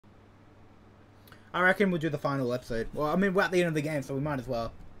I reckon we'll do the final episode. Well, I mean, we're at the end of the game, so we might as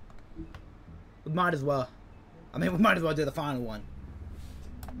well. We might as well. I mean, we might as well do the final one.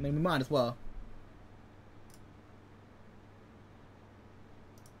 I mean, we might as well.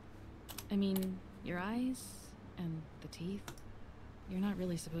 I mean, your eyes and the teeth. You're not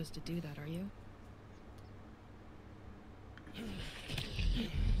really supposed to do that, are you? Not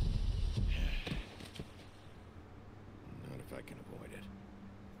if I can avoid it.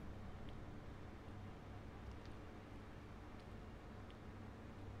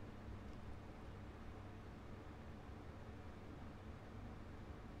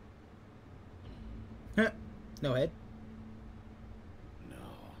 No head. No.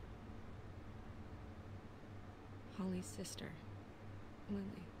 Holly's sister, Lily.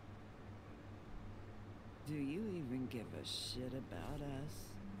 Do you even give a shit about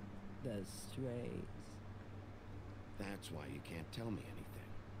us? The strays. That's why you can't tell me anything.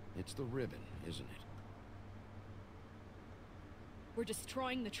 It's the ribbon, isn't it? We're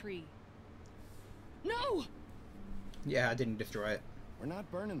destroying the tree. No! Yeah, I didn't destroy it. We're not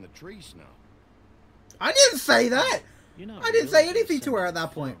burning the tree, Snow. I didn't say that! You're not I didn't say really anything to her at sending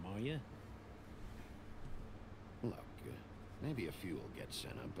that point. farm, are you? Look, maybe a few will get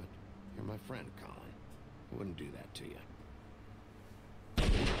sent up, but you're my friend, Colin. I wouldn't do that to you.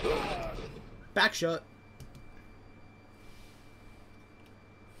 Back shot.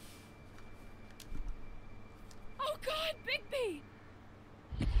 Oh God, Bigby!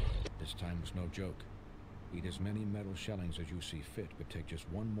 This time was no joke. Eat as many metal shellings as you see fit, but take just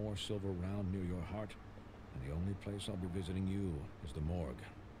one more silver round near your heart, and the only place I'll be visiting you is the morgue.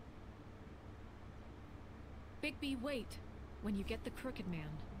 Bigby, wait. When you get the Crooked Man,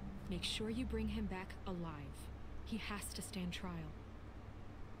 make sure you bring him back alive. He has to stand trial.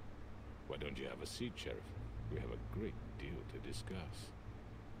 Why don't you have a seat, Sheriff? We have a great deal to discuss.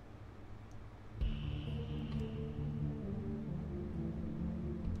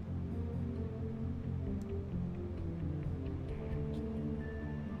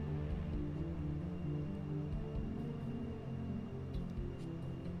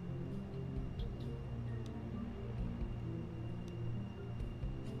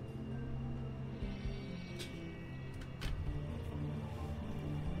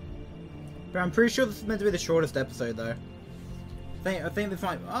 But I'm pretty sure this is meant to be the shortest episode, though. I think this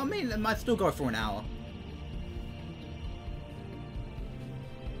might. I mean, it might still go for an hour.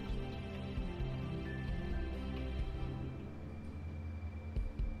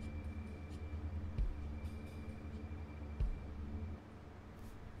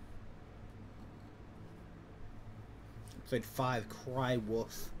 Episode 5, Cry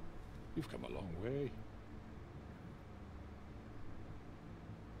Wolf. You've come a long way.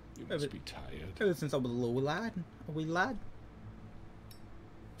 You must be tired. Ever since I was a little lad. A wee lad.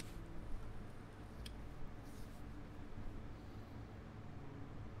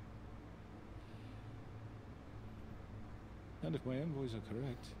 And if my envoys are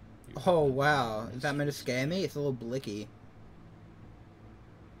correct... Oh wow, is that meant to scare me? It's a little blicky.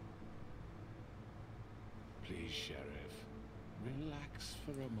 Please, Sheriff. Relax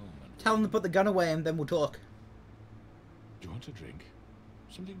for a moment. Tell him to put the gun away and then we'll talk. Do you want a drink?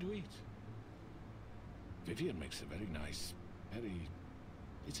 Something to eat? Vivian makes a very nice,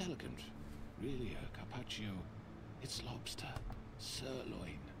 it's elegant. Really, a carpaccio. It's lobster.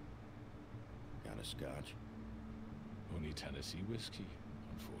 Sirloin. Got a scotch? Only Tennessee whiskey,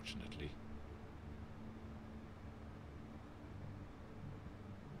 unfortunately.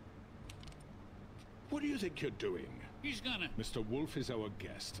 What do you think you're doing? He's gonna... Mr. Wolf is our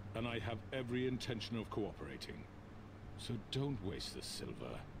guest, and I have every intention of cooperating. So don't waste the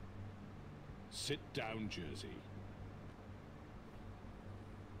silver. Sit down, Jersey.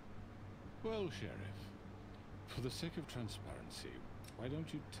 Well, Sheriff, for the sake of transparency, why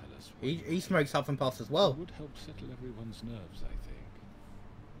don't you tell us what He smokes Huff and Puffs as well. It would help settle everyone's nerves, I think.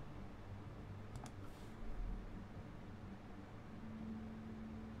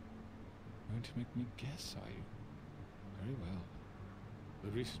 Going to make me guess, are you? Very well. The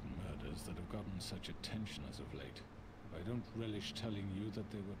recent murders that have gotten such attention as of late, I don't relish telling you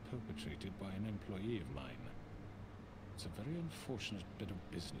that they were perpetrated by an employee of mine. It's a very unfortunate bit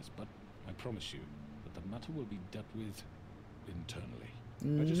of business, but I promise you that the matter will be dealt with internally.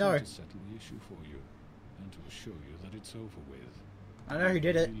 I just want to settle the issue for you, and to assure you that it's over with. I know who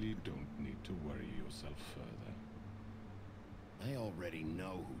did it. You really don't need to worry yourself further. I already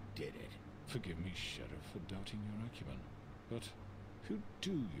know who did it. Forgive me, Sheriff, for doubting your acumen, but who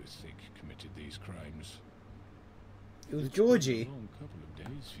do you think committed these crimes? It was It's been Georgie. a long couple of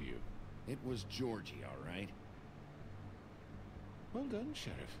days for you. It was Georgie, all right. Well done,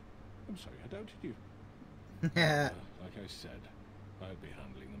 Sheriff. I'm sorry I doubted you. Yeah. Like I said, I'll be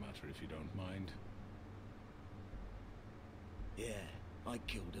handling the matter if you don't mind. Yeah, I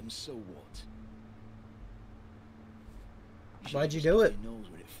killed him, so what? Why'd you do it? He knows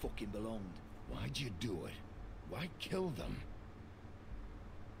where it fucking belonged. Why'd you do it? Why kill them?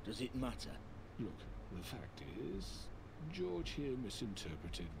 Does it matter? Look, the fact is, George here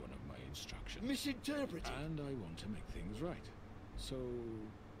misinterpreted one of my instructions. Misinterpreted? And I want to make things right. So,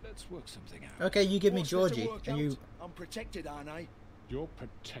 let's work something out. Okay, you give me What's there to Georgie, work and out? you. I'm protected, aren't I? Your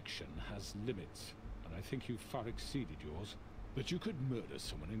protection has limits, and I think you've far exceeded yours. But you could murder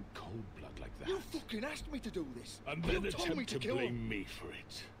someone in cold blood like that. You fucking asked me to do this. And then you told me attempt to to kill blame him. me for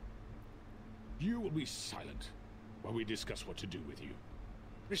it. You will be silent while we discuss what to do with you.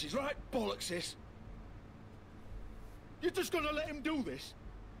 This is right bollocks, this. You're just gonna let him do this?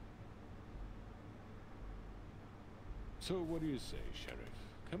 So what do you say, Sheriff?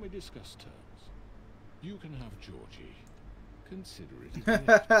 Can we discuss terms? You can have Georgie. Consider it a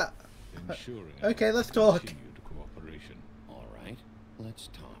gift, ensuring Okay, our let's talk. continued cooperation. All right, let's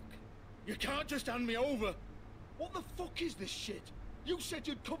talk. You can't just hand me over. What the fuck is this shit? You said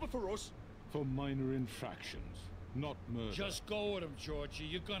you'd cover for us. For minor infractions, not murder. Just go with him, Georgie.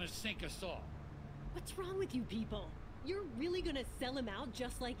 You're gonna sink us all. What's wrong with you people? You're really gonna sell him out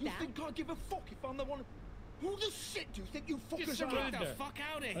just like You that? think I give a fuck if I'm the one? Who the shit do you think you fuckers are? surrender. fuck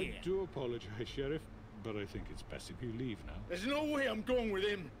out of I do apologize, Sheriff, but I think it's best if you leave now. There's no way I'm going with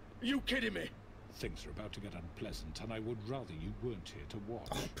him. Are you kidding me? Things are about to get unpleasant, and I would rather you weren't here to watch.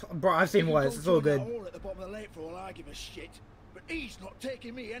 Bro, I've seen You worse. go It's all through that good. hole at the bottom of the lake for all I give a shit. But he's not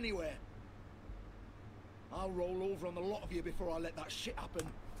taking me anywhere. I'll roll over on the lot of you before I let that shit happen.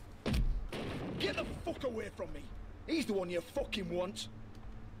 Get the fuck away from me. He's the one you fucking want.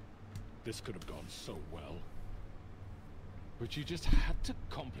 This could have gone so well. But you just had to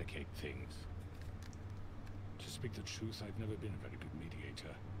complicate things. To speak the truth, I've never been a very good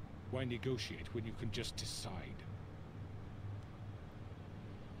mediator. Why negotiate when you can just decide?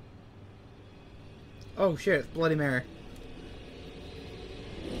 Oh shit, it's Bloody Mary.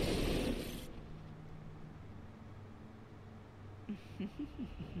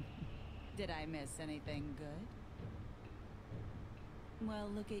 Did I miss anything good? Well,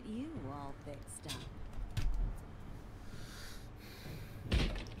 look at you, all fixed up.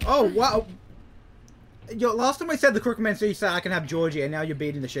 Oh wow. Yo, last time I said the Crooked Man, so you said I can have Georgie, and now you're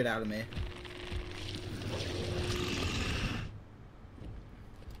beating the shit out of me.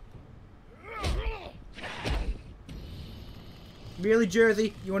 Really,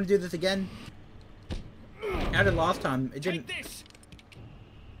 Jersey? You want to do this again? I did last time. It didn't. Take this!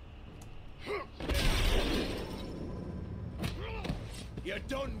 You're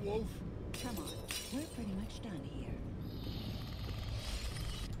done, Wolf. Come on, we're pretty much done here.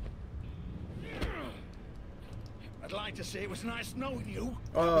 I'd like to say it was nice knowing you.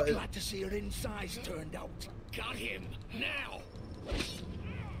 Oh, I'd be glad to see your insides turned out. Got him now.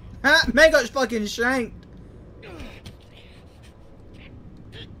 Ha! Man got fucking shanked.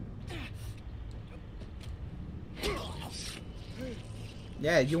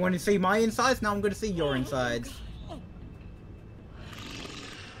 Yeah, you want to see my insides? Now I'm going to see your insides.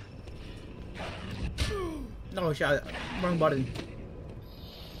 No, shit. Wrong button.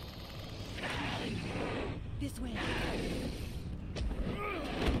 This way.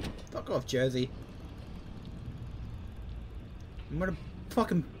 Fuck off, Jersey. I'm gonna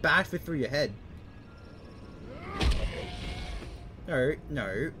fucking bash it through your head. No,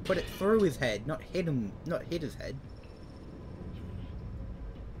 no. Put it through his head, not hit him, not hit his head.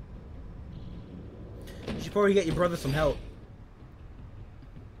 You should probably get your brother some help.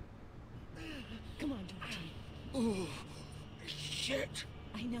 Come on, Georgie. Oh, shit.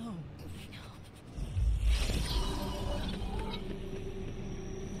 I know.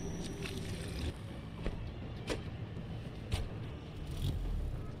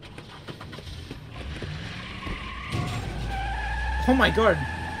 Oh my god.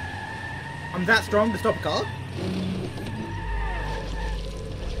 I'm that strong to stop a car?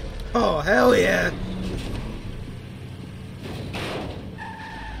 Oh, hell yeah.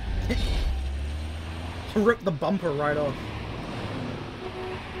 Rip the bumper right off.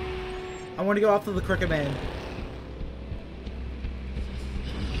 I want to go after the Crooked Man.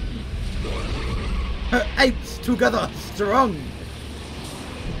 Apes together, strong.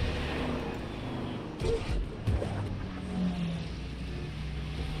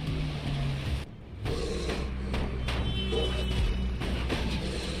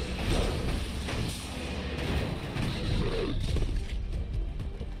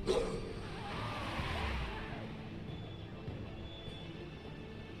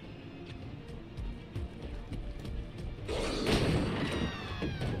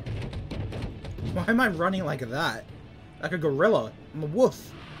 Why am I running like that? Like a gorilla. I'm a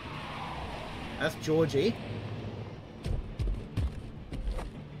wolf. That's Georgie.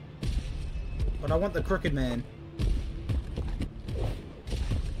 But I want the Crooked Man.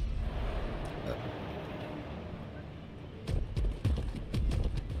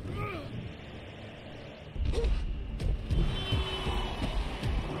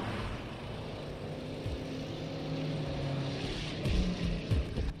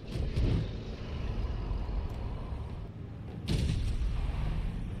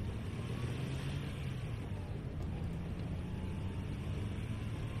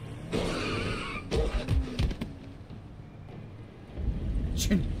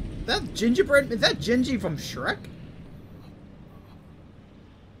 That gingerbread? Is that Gingy from Shrek?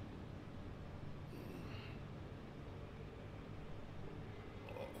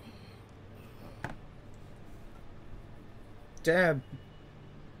 Damn.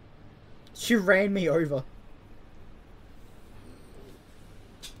 She ran me over.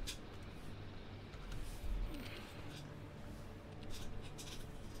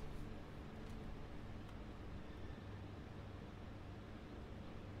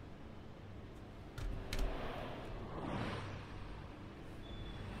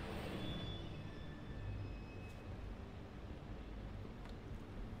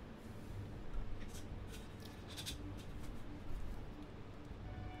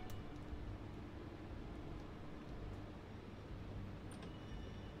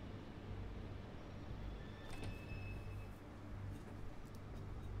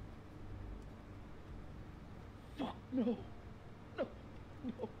 No. No.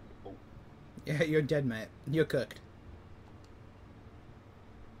 No. Yeah, you're dead, mate. You're cooked.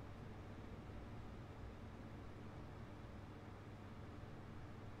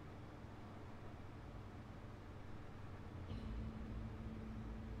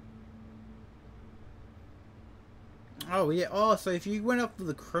 Oh, yeah. Oh, so if you went after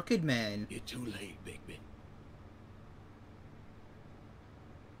the Crooked Man... You're too late, Bigby.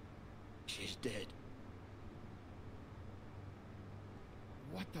 She's dead.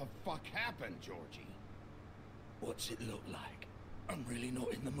 What the fuck happened, Georgie? What's it look like? I'm really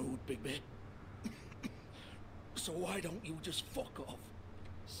not in the mood, Bigby. So why don't you just fuck off?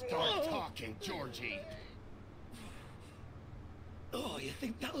 Start talking, Georgie. Oh, you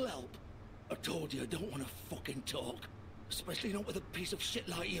think that'll help? I told you I don't want to fucking talk. Especially not with a piece of shit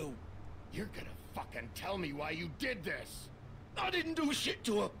like you. You're gonna fucking tell me why you did this. I didn't do shit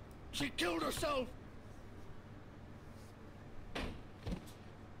to her. She killed herself.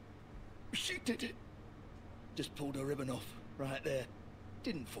 She did it. Just pulled her ribbon off, right there.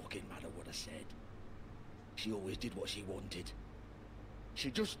 Didn't fucking matter what I said. She always did what she wanted. She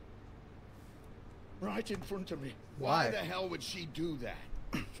just... right in front of me. Why the hell would she do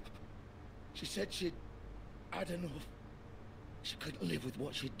that? She said she'd had enough. She couldn't live with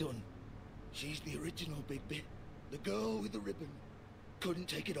what she'd done. She's the original Bigby. The girl with the ribbon. Couldn't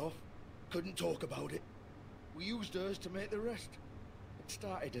take it off. Couldn't talk about it. We used hers to make the rest. It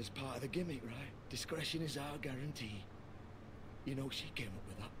started as part of the gimmick, right? Discretion is our guarantee. You know, she came up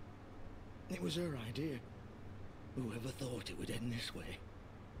with that. It was her idea. Whoever thought it would end this way?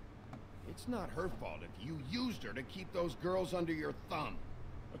 It's not her fault if you used her to keep those girls under your thumb.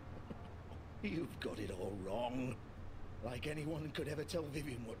 You've got it all wrong. Like anyone could ever tell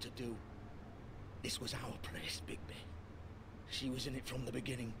Vivian what to do. This was our place, Bigby. She was in it from the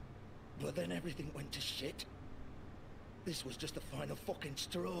beginning. But then everything went to shit. This was just the final fucking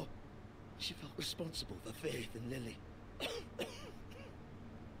straw. She felt responsible for Faith and Lily.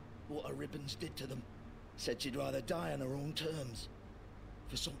 What her ribbons did to them. Said she'd rather die on her own terms.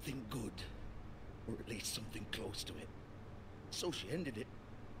 For something good. Or at least something close to it. So she ended it.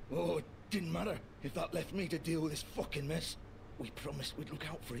 Oh, it didn't matter if that left me to deal with this fucking mess. We promised we'd look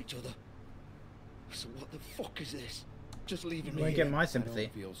out for each other. So what the fuck is this? Just leaving me You won't here? get my sympathy. I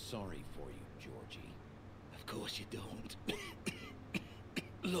don't feel sorry for you, Georgie. Of course you don't.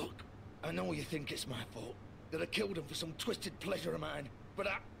 Look, I know you think it's my fault. That I killed him for some twisted pleasure of mine. But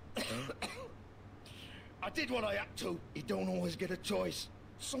I did what I had to. You don't always get a choice.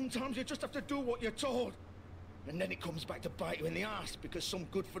 Sometimes you just have to do what you're told. And then it comes back to bite you in the ass because some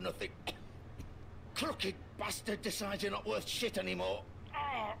good-for-nothing crooked bastard decides you're not worth shit anymore.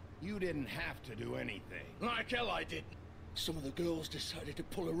 You didn't have to do anything. Like hell I did. Some of the girls decided to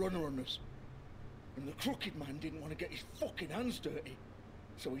pull a runner on us. And the crooked man didn't want to get his fucking hands dirty.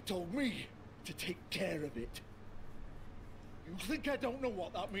 So he told me to take care of it. You think I don't know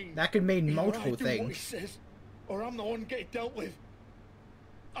what that means? That could mean Either multiple I do what he things. says, or I'm the one getting dealt with.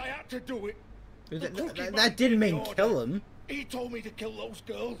 I had to do it. That didn't mean kill him. He told me to kill those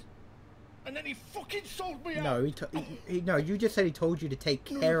girls. and then he fucking sold me out. No, no, you just said he told you to take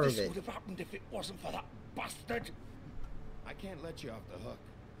care of This it. would have happened if it wasn't for that bastard. I can't let you off the hook.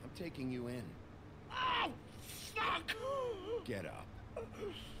 I'm taking you in. Oh, fuck! Get up.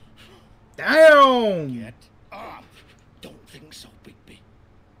 Damn! Get up! Don't think so, Bigby.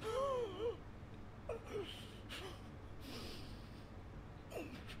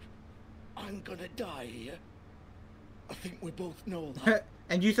 I'm gonna die here. I think we both know that.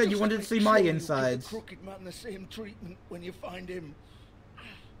 And you said you Just wanted to make see my sure you insides. give the crooked man the same treatment when you find him.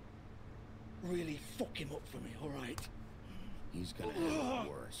 Really fuck him up for me, alright? He's gonna have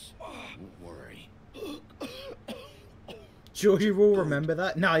it worse. Don't worry. Georgie will remember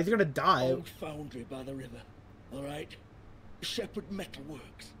that. No, he's gonna die. Old foundry by the river, alright? Shepherd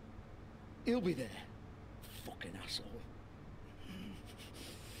Metalworks. He'll be there. Fucking asshole.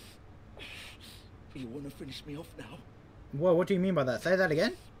 You wanna finish me off now? Whoa, what do you mean by that? Say that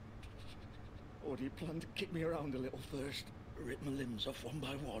again? Or do you plan to kick me around a little first? Rip my limbs off one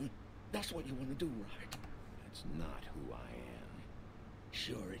by one? That's what you want to do, right? That's not who I am.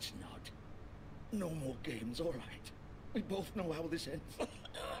 Sure it's not. No more games, all right. We both know how this ends.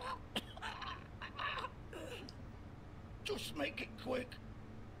 Just make it quick.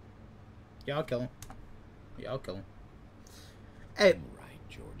 Yeah, I'll kill him. Yeah, I'll kill him. Hey, Right,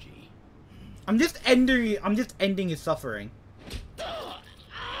 Georgie. I'm just ending his suffering.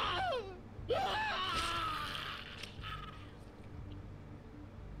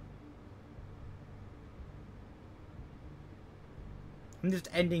 I'm just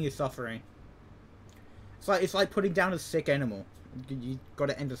ending his suffering. It's like putting down a sick animal. You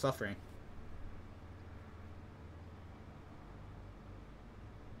gotta end the suffering.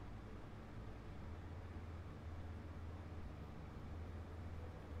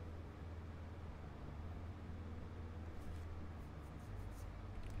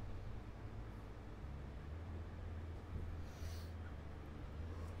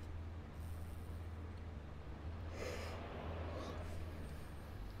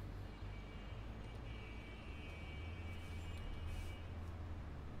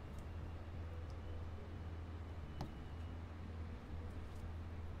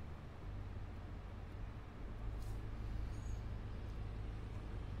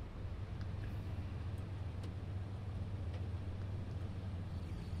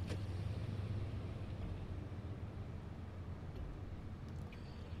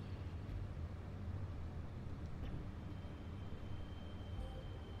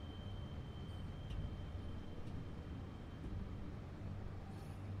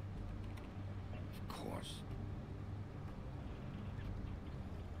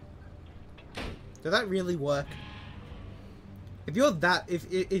 Does that really work? If you're that,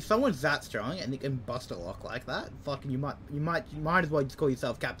 if someone's that strong and they can bust a lock like that, fucking you might as well just call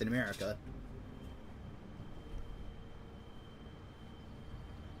yourself Captain America.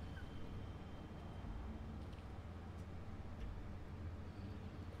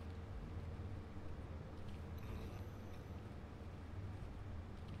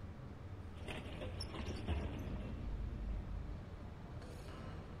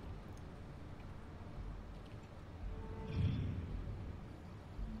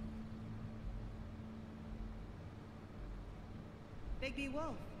 Bigby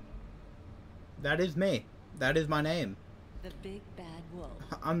Wolf. That is me. That is my name. The big bad wolf.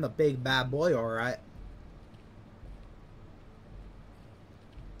 I'm the big bad boy, alright.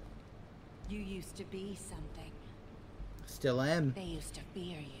 You used to be something. Still am. They used to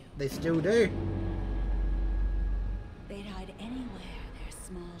fear you. They still do. They'd hide anywhere their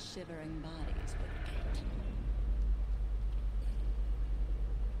small shivering bodies would fit.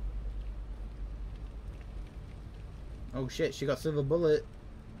 Oh shit, she got silver bullet.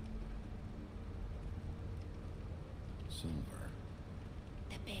 Silver.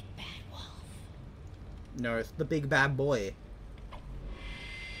 The big bad wolf. No, it's the big bad boy.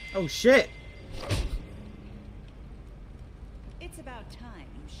 Oh shit! It's about time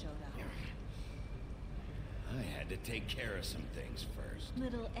you showed up. I had to take care of some things first.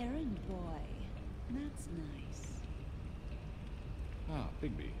 Little errand boy. That's nice. Ah,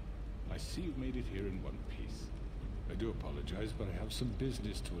 Bigby. I see you've made it here in one piece. I do apologize, but I have some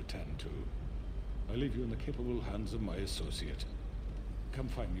business to attend to. I leave you in the capable hands of my associate. Come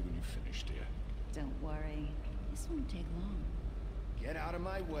find me when you've finished, dear. Don't worry. This won't take long. Get out of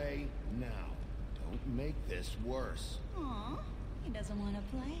my way now. Don't make this worse. Aw, he doesn't want to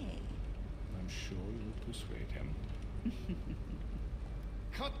play. I'm sure you'll persuade him.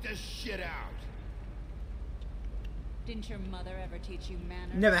 Cut this shit out! Didn't your mother ever teach you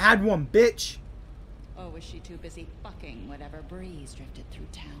manners? Never had one, bitch! Or was she too busy fucking whatever breeze drifted through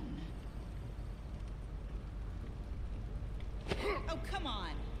town? Oh, come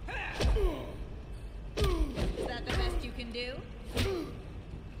on. Is that the best you can do?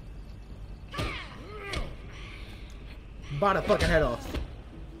 Bite a fucking head off.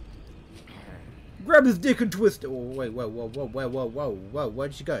 Grab his dick and twist it. Oh, wait, whoa, whoa, whoa, whoa, whoa, whoa, whoa.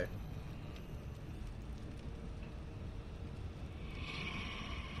 Where'd she go?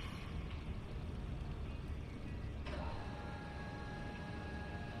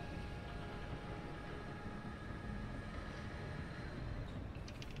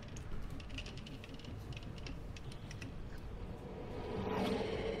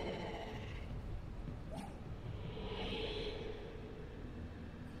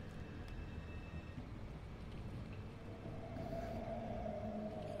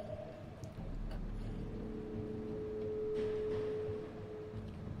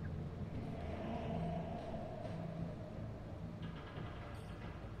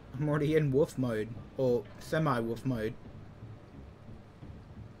 I'm already in wolf mode, or semi-wolf mode.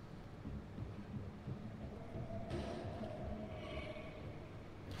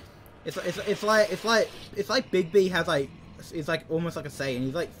 It's like Big B has like, it's like almost like a Saiyan.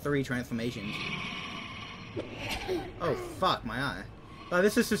 He's like 3 transformations. Oh fuck my eye. Oh,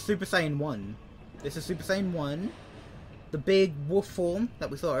 this is just Super Saiyan 1. This is Super Saiyan 1. The big wolf form that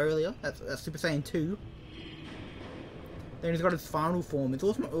we saw earlier. That's Super Saiyan 2. Then he's got his final form. It's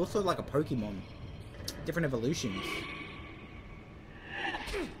also like a Pokemon. Different evolutions.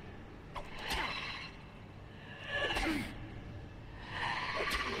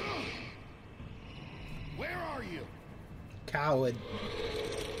 Where are you? Coward.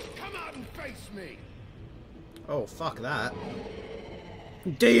 Come out and face me. Oh, fuck that.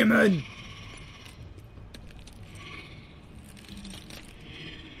 Demon!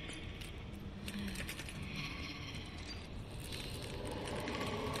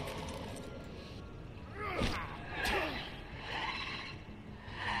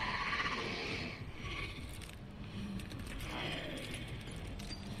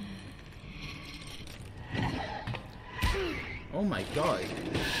 Oh my god.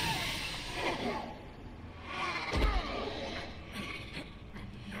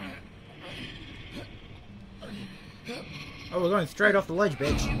 Oh, we're going straight off the ledge,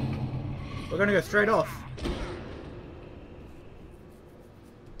 bitch. We're gonna go straight off.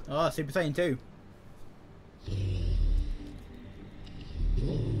 Oh, Super Saiyan 2.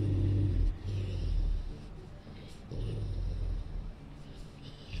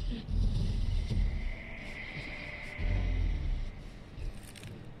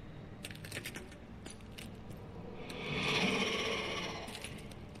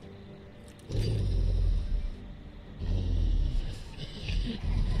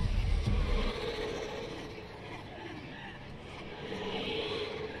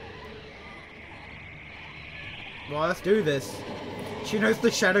 Well, let's do this. She knows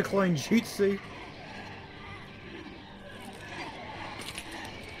the Shadow Clone Jutsu.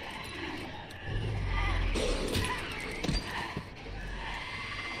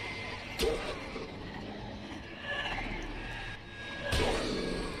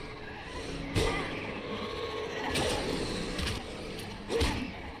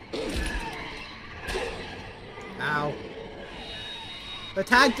 Ow.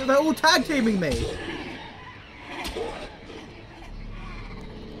 They're all tag teaming me.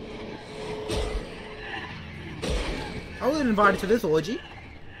 I wasn't invited to this orgy.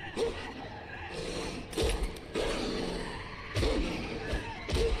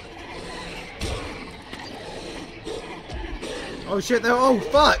 Oh shit, they're, oh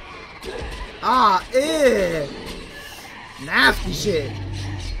fuck! Ah, ew! Nasty shit!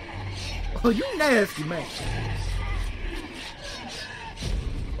 Oh, you nasty, man!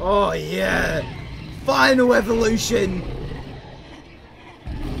 Oh yeah! Final evolution!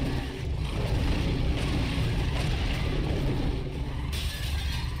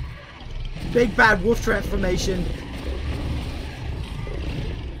 Big bad wolf transformation.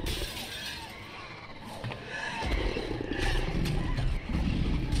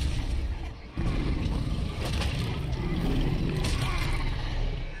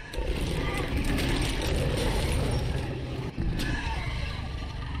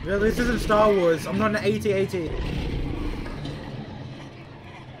 Yeah, this isn't Star Wars. I'm not an AT-AT.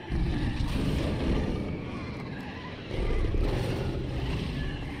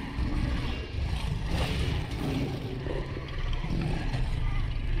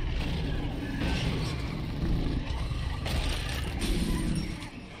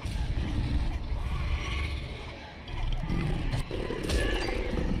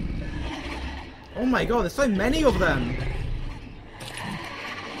 Oh my god, there's so many of them!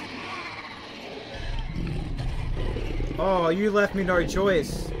 Oh, you left me no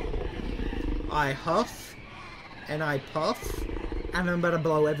choice. I huff, and I puff, and I'm about to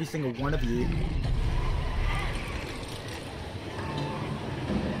blow every single one of you.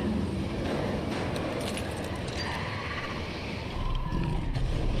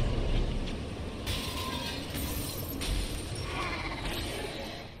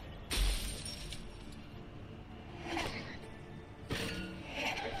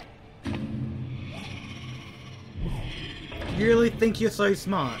 You really think you're so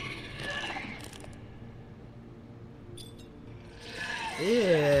smart?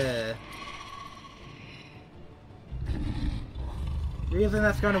 Yeah. Really think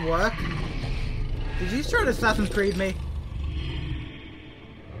that's gonna work? Did you try to Assassin's Creed me?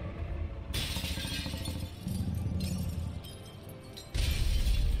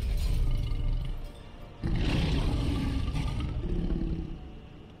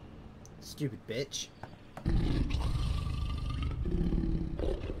 Stupid bitch.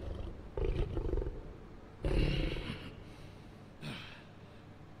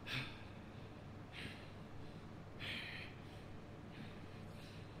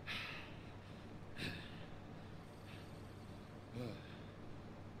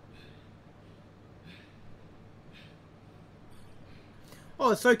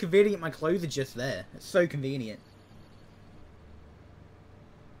 Oh, it's so convenient my clothes are just there. It's so convenient.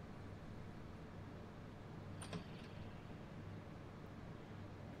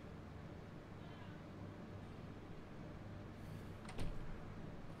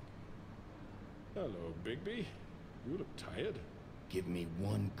 Hello, Bigby. You look tired. Give me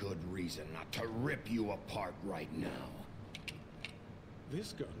one good reason not to rip you apart right now.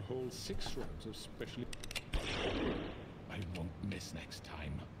 This gun holds 6 rounds of specially... I won't miss next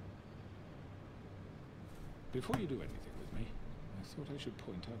time. Before you do anything with me, I thought I should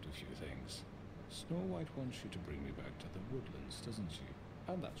point out a few things. Snow White wants you to bring me back to the woodlands, doesn't she?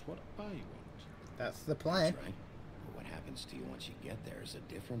 And that's what I want. That's the plan. That's right. But what happens to you once you get there is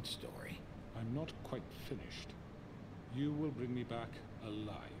a different story. I'm not quite finished. You will bring me back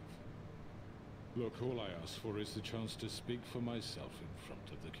alive. Look, all I ask for is the chance to speak for myself in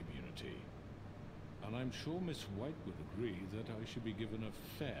front of the community. And I'm sure Miss White would agree that I should be given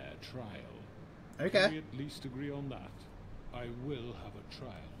a fair trial. Okay. Can we at least agree on that? I will have a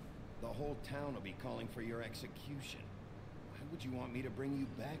trial. The whole town will be calling for your execution. Why would you want me to bring you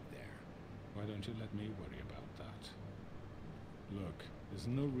back there? Why don't you let me worry about that? Look, there's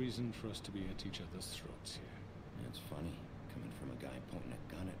no reason for us to be at each other's throats here. That's funny, coming from a guy pointing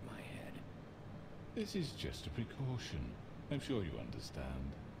a gun at my head. This is just a precaution. I'm sure you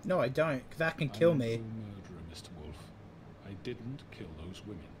understand. No, I don't, because that can kill me. I'm no murderer, Mr. Wolf. I didn't kill those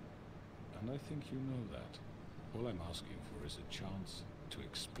women. And I think you know that. All I'm asking for is a chance to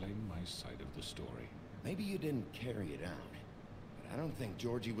explain my side of the story. Maybe you didn't carry it out, but I don't think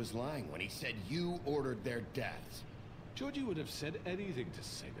Georgie was lying when he said you ordered their deaths. Georgie would have said anything to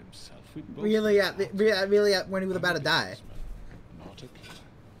save himself. Really, when he was about to die. Not a killer.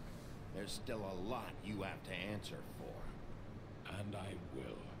 There's still a lot you have to answer for. And I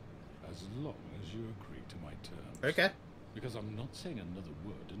will. As long as you agree to my terms. Okay. Because I'm not saying another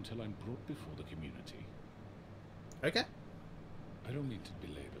word until I'm brought before the community. Okay. I don't mean to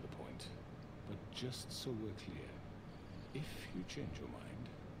belabor the point, but just so we're clear, if you change your mind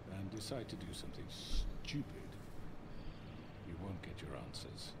and decide to do something stupid, you won't get your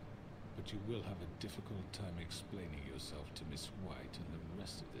answers, but you will have a difficult time explaining yourself to Miss White and the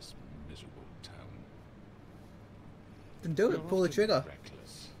rest of this miserable town. Then do it. Pull the trigger.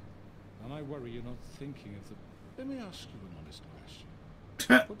 Reckless. And I worry you're not thinking of the... Let me ask you an honest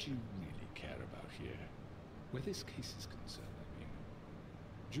question. What do you really care about here? Where this case is concerned, I mean.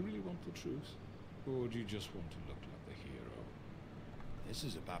 Do you really want the truth? Or do you just want to look like the hero? This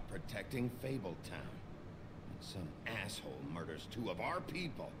is about protecting Fabletown. And some asshole murders 2 of our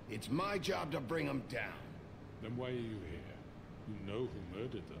people. It's my job to bring them down. Then why are you here? You know who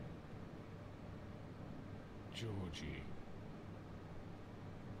murdered them. Georgie.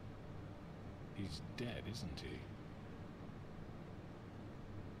 He's dead, isn't he?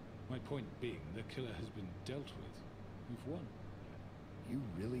 My point being, the killer has been dealt with. You've won. You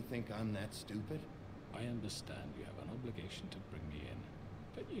really think I'm that stupid? I understand you have an obligation to bring me in,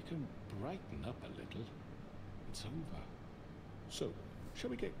 but you can brighten up a little. It's over. So, shall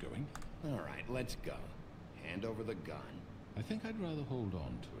we get going? All right, let's go. Hand over the gun. I think I'd rather hold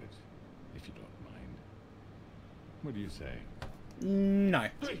on to it, if you don't mind. What do you say? No.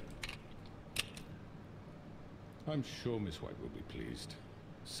 I'm sure Miss White will be pleased.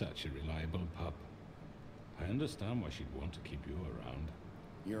 Such a reliable pup. I understand why she'd want to keep you around.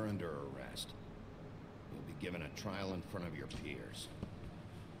 You're under arrest. You'll be given a trial in front of your peers.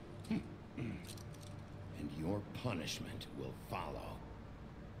 And your punishment will follow.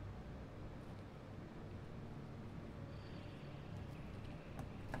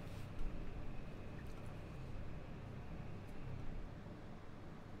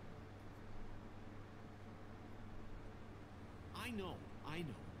 I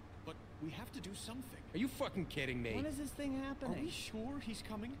know. But we have to do something. Are you fucking kidding me? When is this thing Are happening? we sure he's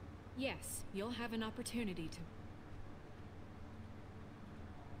coming? Yes, you'll have an opportunity to...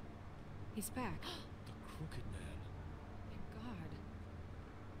 He's back. The Crooked Man.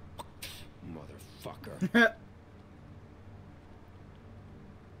 Thank God. Motherfucker.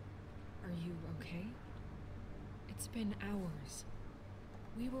 Are you okay? It's been hours.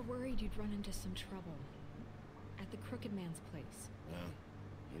 We were worried you'd run into some trouble. At the Crooked Man's place. Well,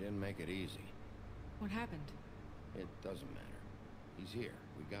 he didn't make it easy. What happened? It doesn't matter. He's here.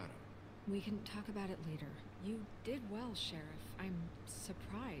 We got him. We can talk about it later. You did well, Sheriff. I'm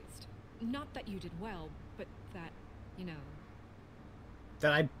surprised. Not that you did well, but that, you know...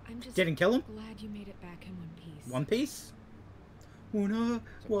 That I I'm just didn't kill him? glad you made it back in one piece. One Piece? Una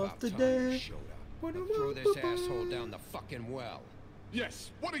was About the time day. you showed up. Now throw this asshole down the fucking well.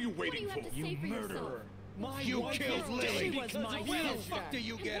 Yes, what are you waiting for? You murderer! You killed Lily! was my Where the sister. fuck do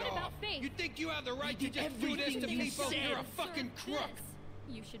you get what about off? Faith? You think you have the right to did just do this to everything you people? said. You're a fucking Sir, crook.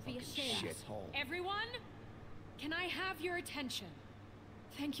 this. You should be ashamed. Shithole. Everyone, can I have your attention?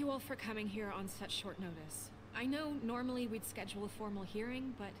 Thank you all for coming here on such short notice. I know normally we'd schedule a formal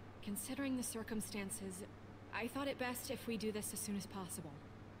hearing, but considering the circumstances, I thought it best if we do this as soon as possible.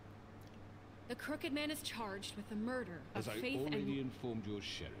 The Crooked Man is charged with the murder As of I Faith already and... informed your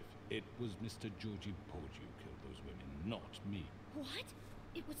sheriff, it was Mr. Georgie Porge who killed those women, not me. What?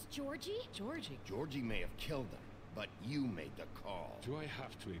 It was Georgie? Georgie. Georgie may have killed them, but you made the call. Do I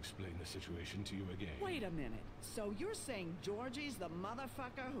have to explain the situation to you again? Wait a minute. So you're saying Georgie's the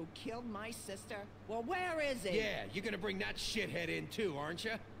motherfucker who killed my sister? Well, where is he? Yeah, you're gonna bring that shithead in too, aren't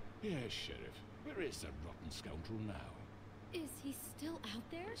you? Yes, Sheriff. Where is that rotten scoundrel now? Is he still out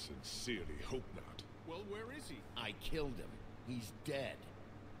there? I sincerely hope not. Well, where is he? I killed him. He's dead.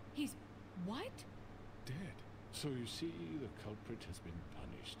 He's... what? Dead. So you see, the culprit has been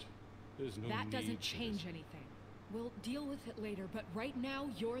punished. There's no That need doesn't for change this. anything. We'll deal with it later, but right now,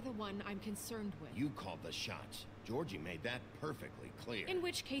 you're the one I'm concerned with. You called the shots. Georgie made that perfectly clear. In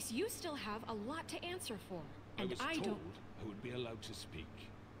which case, you still have a lot to answer for. I And was I told don't... I would be allowed to speak.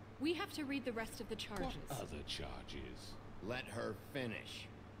 We have to read the rest of the charges. What other charges? Let her finish.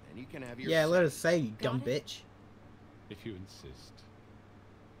 And you can have your Yeah, let say. us say, you Got dumb it? bitch. If you insist.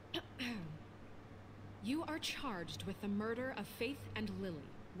 You are charged with the murder of Faith and Lily,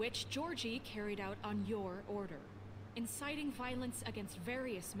 which Georgie carried out on your order, inciting violence against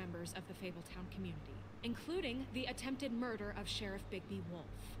various members of the Fabletown community, including the attempted murder of Sheriff Bigby Wolf.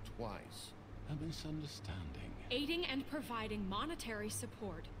 Twice. A misunderstanding. Aiding and providing monetary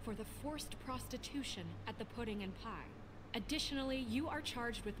support for the forced prostitution at the Pudding and Pie. Additionally, you are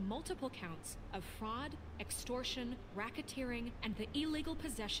charged with multiple counts of fraud, extortion, racketeering, and the illegal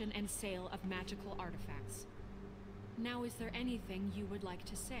possession and sale of magical artifacts. Now, is there anything you would like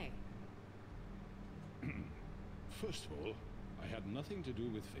to say? First of all, I had nothing to do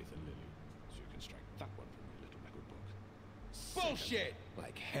with Faith and Lily, so you can strike that one from your little record book. Bullshit!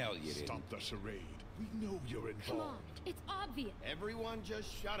 Like hell you didn't. Stop the charade. We know you're involved. Come on, it's obvious. Everyone just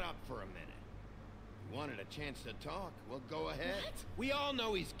shut up for a minute. If you wanted a chance to talk, well, go ahead. What? We all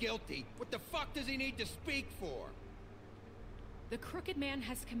know he's guilty. What the fuck does he need to speak for? The Crooked Man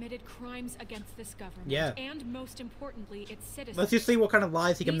has committed crimes against this government, Yeah. and most importantly, its citizens. Let's just see what kind of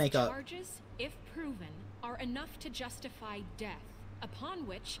lies he can These make up. charges, if proven, are enough to justify death, upon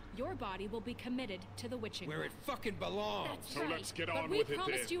which your body will be committed to the witching Where it well. fucking belongs. That's So right. let's get But on we with it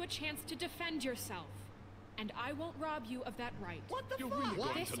promised then. you a chance to defend yourself, and I won't rob you of that right. What the You're fuck? really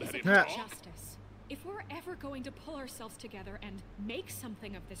going This to let isn't him Yeah. talk? justice. If we're ever going to pull ourselves together and make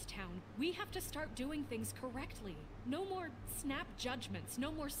something of this town, we have to start doing things correctly. No more snap judgments, no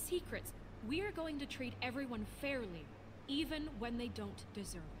more secrets. We are going to treat everyone fairly, even when they don't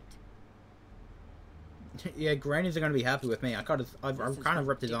deserve it. Yeah, Granny's are gonna be happy with me. I've This is kind of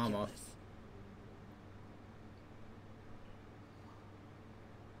ripped his arm off. ridiculous.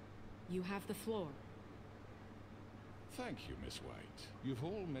 You have the floor. Thank you, Miss White. You've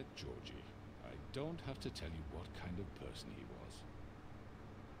all met Georgie. I don't have to tell you what kind of person he was.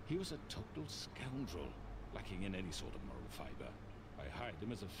 He was a total scoundrel, lacking in any sort of moral fiber. I hired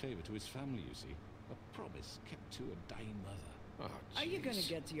him as a favor to his family, you see. A promise kept to a dying mother. Oh, Are you gonna jeez.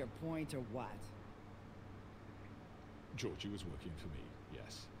 get to your point or what? Georgie was working for me,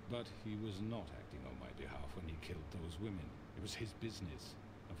 yes. But he was not acting on my behalf when he killed those women. It was his business.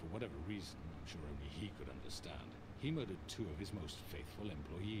 And for whatever reason, I'm sure only he could understand, he murdered 2 of his most faithful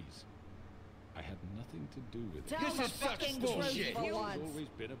employees. I had nothing to do with it. Tell the fucking truth for He's once. always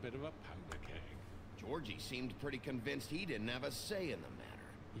been a bit of a powder keg. Georgie seemed pretty convinced he didn't have a say in the matter.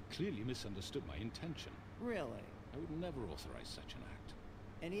 He clearly misunderstood my intention. Really? I would never authorize such an act.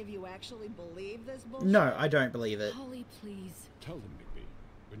 Any of you actually believe this bullshit? No, I don't believe it. Holly, please. Tell them, Bigby,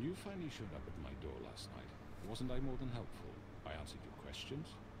 when you finally showed up at my door last night, wasn't I more than helpful? I answered your questions.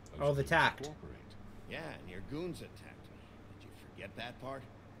 I Oh, was the willing to tact. cooperate. Yeah, and your goons attacked me. Did you forget that part?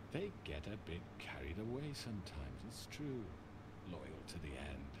 They get a bit carried away sometimes, it's true. Loyal to the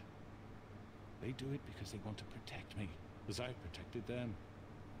end. They do it because they want to protect me, as I protected them.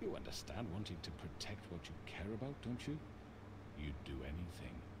 You understand wanting to protect what you care about, don't you? You'd do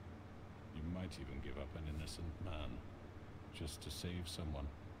anything. You might even give up an innocent man, just to save someone.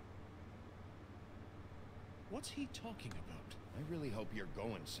 What's he talking about? I really hope you're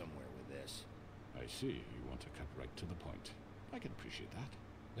going somewhere with this. I see, you want to cut right to the point. I can appreciate that.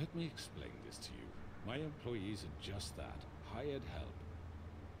 Let me explain this to you. My employees are just that, hired help.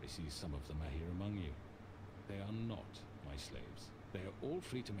 I see some of them are here among you. They are not my slaves. They are all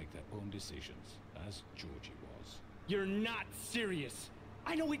free to make their own decisions, as Georgie was. You're not serious.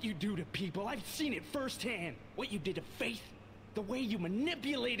 I know what you do to people. I've seen it firsthand. What you did to Faith. The way you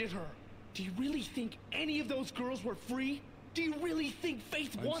manipulated her. Do you really think any of those girls were free? Do you really think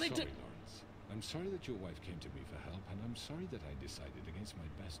Faith wanted to... Lawrence. I'm sorry that your wife came to me for help, and I'm sorry that I decided against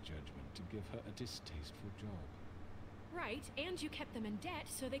my best judgment to give her a distasteful job. Right, and you kept them in debt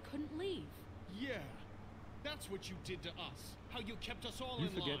so they couldn't leave. Yeah. That's what you did to us. How you kept us all You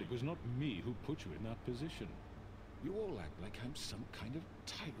in forget line. it was not me who put you in that position. You all act like I'm some kind of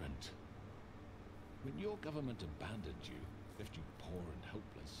tyrant. When your government abandoned you, left you poor and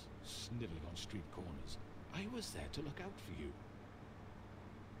helpless, sniveling on street corners, I was there to look out for you.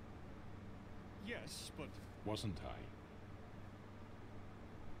 Yes, but... Wasn't I?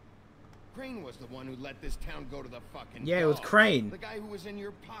 Crane was the one who let this town go to the fucking Yeah, it was dogs. Crane. The guy who was in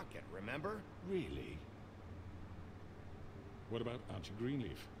your pocket, remember? Really? What about Auntie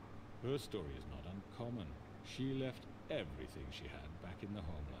Greenleaf? Her story is not uncommon. She left everything she had back in the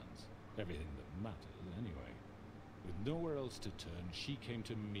homelands. Everything that mattered, anyway. With nowhere else to turn, she came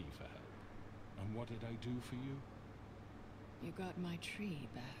to me for help. And what did I do for you? You got my tree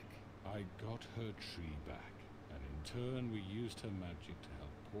back. I got her tree back, and in turn we used her magic to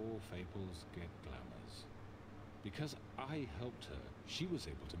help poor Fables get glamours. Because I helped her, she was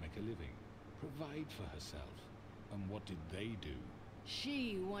able to make a living, provide for herself. And what did they do?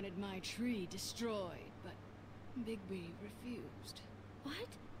 She wanted my tree destroyed, but Bigby refused. What?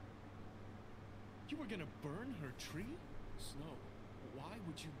 You were gonna burn her tree? Snow, why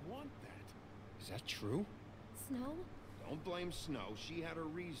would you want that? Is that true? Snow? Don't blame Snow. She had her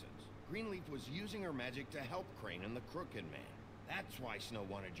reasons. Greenleaf was using her magic to help Crane and the Crooked Man. That's why Snow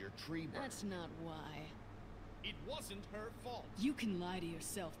wanted your tree burned. That's not why. It wasn't her fault. You can lie to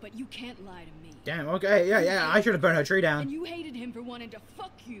yourself, but you can't lie to me. Damn, okay, yeah, I should have burned her tree down. And you hated him for wanting to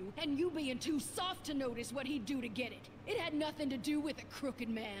fuck you, and you being too soft to notice what he'd do to get it. It had nothing to do with a crooked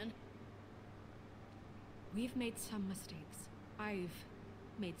man. We've made some mistakes. I've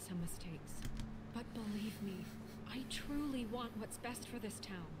made some mistakes. But believe me, I truly want what's best for this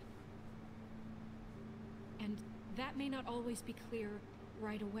town. And that may not always be clear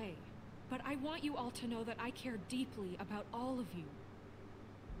right away. But I want you all to know that I care deeply about all of you.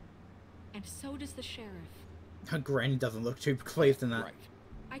 And so does the sheriff. Granny doesn't look too pleased in that. Right.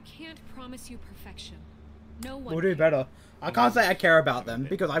 I can't promise you perfection. No one We'll do can. better. I can't say I care about them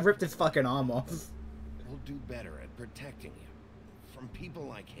because I ripped his fucking arm off. We'll do better at protecting you. From people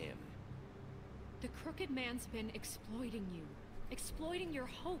like him. The Crooked Man's been exploiting you. Exploiting your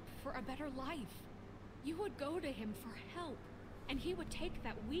hope for a better life. You would go to him for help. And he would take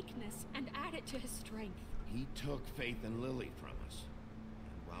that weakness and add it to his strength. He took Faith and Lily from us.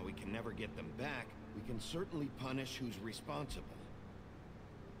 And while we can never get them back, we can certainly punish who's responsible.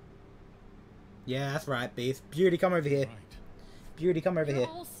 Yeah, that's right, Beast. Beauty, come over here. Right. Beauty, come over You're here.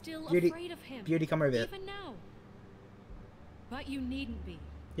 all still Beauty, afraid of him. Beauty, come over here. Even now. But you needn't be.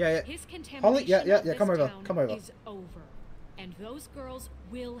 Yeah. His contamination Holly, yeah, of come this over, town come over. is over. And those girls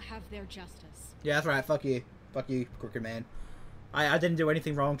will have their justice. Yeah, that's right. Fuck you, Crooked Man. I didn't do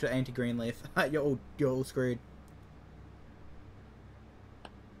anything wrong to Auntie Greenleaf. you're all screwed.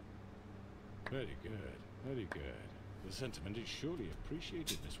 Very good, very good. The sentiment is surely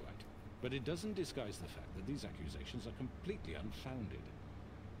appreciated, Miss White. But it doesn't disguise the fact that these accusations are completely unfounded.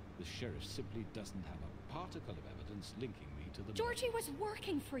 The sheriff simply doesn't have a particle of evidence linking me to the Georgie was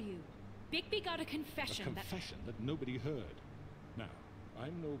working for you. Bigby got a confession. A confession that nobody heard. Now,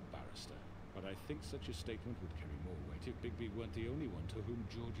 I'm no barrister, but I think such a statement would carry more weight if Bigby weren't the only one to whom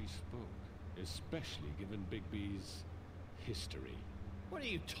Georgie spoke, especially given Bigby's history. What are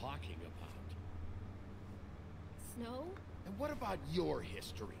you talking about? Snow? And what about your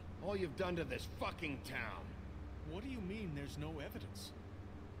history? All you've done to this fucking town. What do you mean there's no evidence?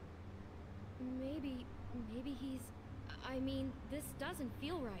 Maybe he's... I mean, this doesn't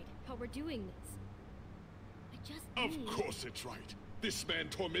feel right, how we're doing this. I just Of course it's right. This man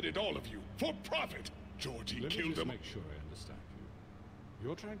tormented all of you, for profit! Georgie killed him. Make sure I understand you.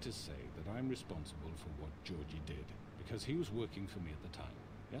 You're trying to say that I'm responsible for what Georgie did, because he was working for me at the time,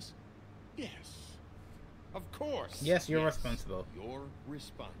 yes? Yes. Of course. Yes, you're responsible. You're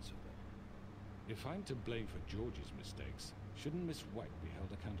responsible. If I'm to blame for Georgie's mistakes, shouldn't Miss White be held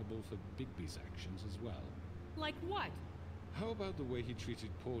accountable for Bigby's actions as well? Like what? How about the way he treated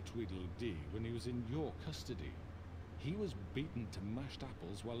poor Tweedledee when he was in your custody? He was beaten to mashed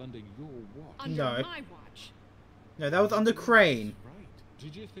apples while under your watch. Under my watch. No, that was under Crane. Right.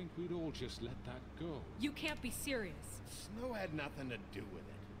 Did you think we'd all just let that go? You can't be serious. Snow had nothing to do with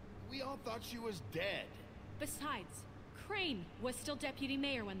it. We all thought she was dead. Besides, Crane was still deputy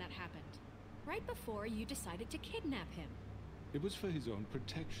mayor when that happened. Right before you decided to kidnap him. It was for his own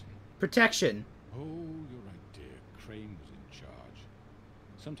protection. Protection. Oh, you're right, dear. Crane was in charge.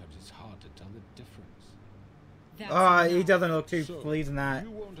 Sometimes it's hard to tell the difference. He doesn't look too pleased in that. You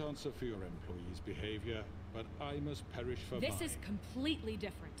won't answer for your employees' behavior, but I must perish for mine. This is completely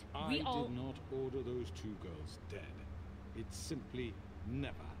different. I did not order those two girls dead. It simply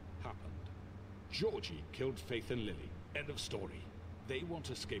never happened. Georgie killed Faith and Lily. End of story. They want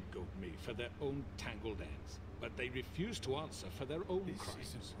to scapegoat me for their own tangled ends, but they refuse to answer for their own crimes. This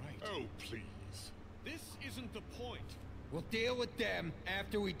isn't right. Oh, please. This isn't the point. We'll deal with them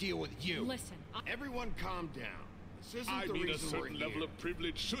after we deal with you. Listen, everyone calm down. This isn't the I mean, a reason certain we're here. level of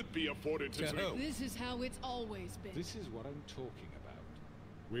privilege should be afforded to me. This is how it's always been. This is what I'm talking about.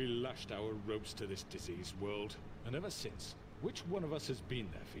 We lashed our ropes to this diseased world, and ever since, which one of us has been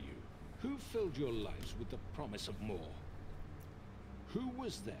there for you? Who filled your lives with the promise of more? Who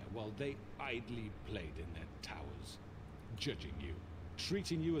was there while they idly played in their towers, judging you,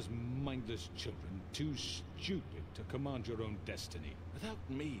 treating you as mindless children, too stupid to command your own destiny? Without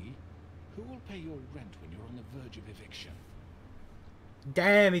me, who will pay your rent when you're on the verge of eviction?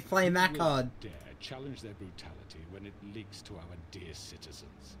 Damn, he's playing that card. Who will dare challenge their brutality when it leaks to our dear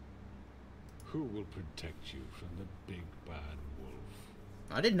citizens? Who will protect you from the big bad wolf?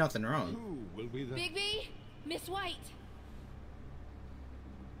 I did nothing wrong. Who will be the... Bigby? Miss White!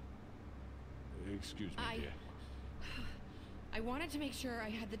 Excuse me, dear. I wanted to make sure I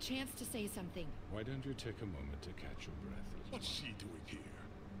had the chance to say something. Why don't you take a moment to catch your breath? What's she doing here?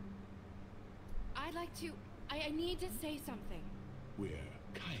 I'd like to... I need to say something. We're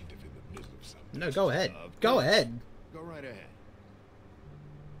kind of in the middle of something. No, go ahead. Go ahead. Go right ahead.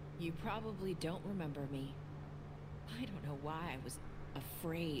 You probably don't remember me. I don't know why I was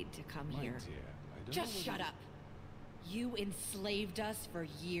afraid to come here. Just shut up. You enslaved us for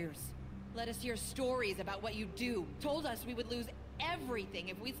years. Let us hear stories about what you do. Told us we would lose everything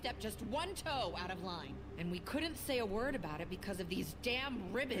if we stepped just one toe out of line. And we couldn't say a word about it because of these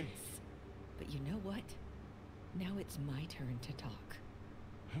damn ribbons. But you know what? Now it's my turn to talk.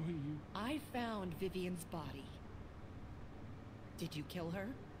 How are you? I found Vivian's body. Did you kill her?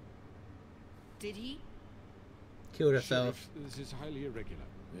 Did he? Killed herself. Sheriff, this is highly irregular.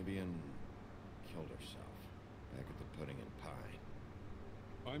 Vivian killed herself back at the Pudding and Pie.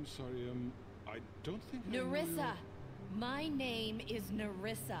 I'm sorry, I don't think Nerissa! My name is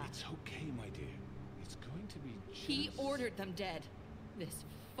Nerissa. It's okay, my dear. It's going to be just... He ordered them dead. This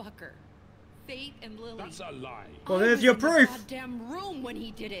fucker. Faith and Lily. That's a lie. Well, there's your proof. I was in the goddamn room when he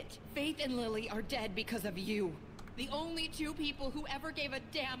did it. Faith and Lily are dead because of you. The only two people who ever gave a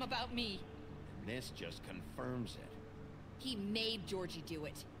damn about me. And this just confirms it. He made Georgie do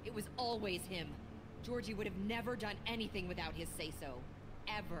it. It was always him. Georgie would have never done anything without his say-so.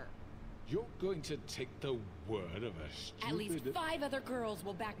 Ever. You're going to take the word of a stupid... At least 5 other girls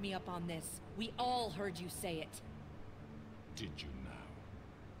will back me up on this. We all heard you say it. Did you now?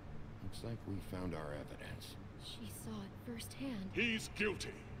 Looks like we found our evidence. She saw it firsthand. He's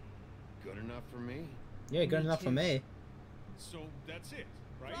guilty. Good enough for me? Yeah, good enough for me. So that's it,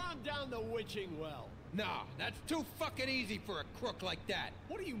 right? Calm down the witching well. Nah, that's too fucking easy for a crook like that.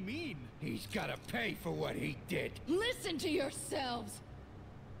 What do you mean? He's gotta pay for what he did. Listen to yourselves!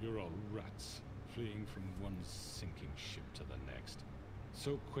 You're all rats, fleeing from one sinking ship to the next.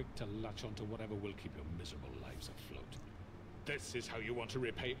 So quick to latch onto whatever will keep your miserable lives afloat. This is how you want to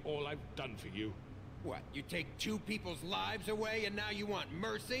repay all I've done for you? What, you take 2 people's lives away and now you want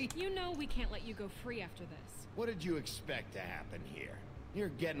mercy? You know we can't let you go free after this. What did you expect to happen here? You're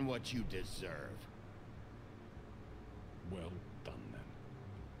getting what you deserve. Well done,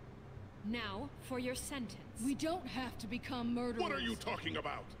 then. Now, for your sentence. We don't have to become murderers. What are you talking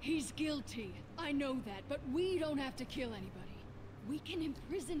about? He's guilty. I know that, but we don't have to kill anybody. We can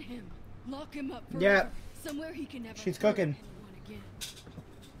imprison him. Lock him up forever. Yeah. Somewhere he can never She's hurt cooking. anyone again.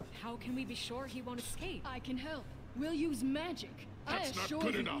 How can we be sure he won't escape? I can help. We'll use magic. That's I not assure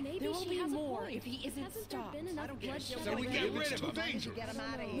good you. enough. Maybe There will she be has more a point. if he isn't Hasn't stopped. there been enough bloodshed So we get rid of him. Dangerous. Get him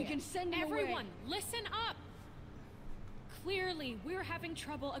out of here. We can send him Everyone, away. listen up! Clearly, we're having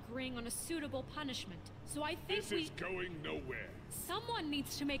trouble agreeing on a suitable punishment. So I think This is going nowhere. someone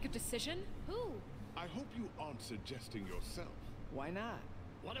needs to make a decision. Who? I hope you aren't suggesting yourself. Why not?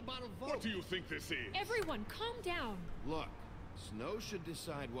 What about a vote? What do you think this is? Everyone, calm down. Look, Snow should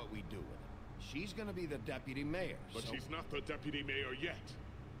decide what we do with her. She's gonna be the deputy mayor, But so... she's not the deputy mayor yet.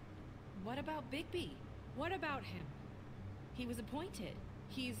 What about Bigby? What about him? He was appointed.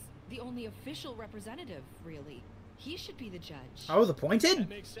 He's the only official representative, really. He should be the judge. I was appointed? That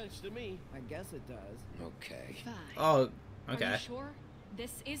makes sense to me. I guess it does. Okay. Fine. Oh, Are okay. you sure?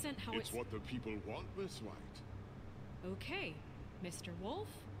 This isn't how It's what the people want, Miss White. Okay, Mr. Wolf,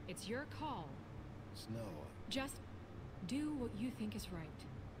 it's your call. Snow, Just do what you think is right.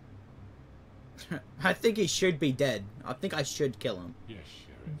 I think he should be dead. I think I should kill him. Yes,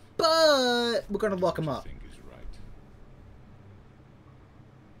 Sheriff. But we're gonna lock him up. I think is right.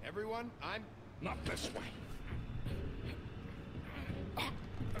 everyone, I'm... Not this way.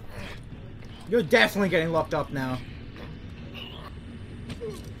 You're definitely getting locked up now.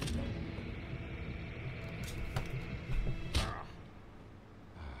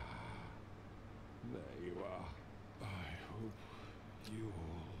 There you are. I hope you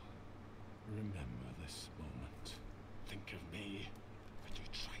all remember this moment. Think of me when you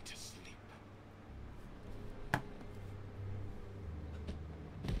try to sleep.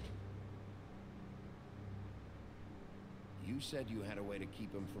 You said you had a way to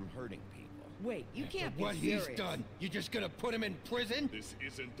keep him from hurting people. Wait, you can't be What serious. he's done, you just gonna put him in prison? This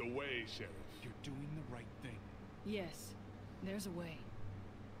isn't the way, Sheriff. You're doing the right thing. Yes, there's a way.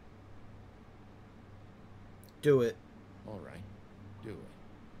 Do it. All right, do it.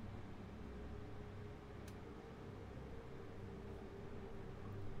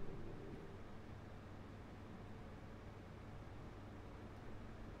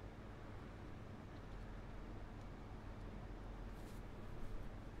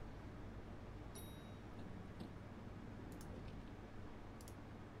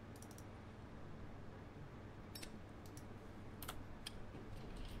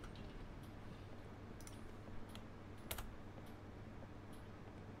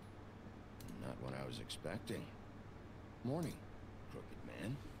 Not what I was expecting. Morning, crooked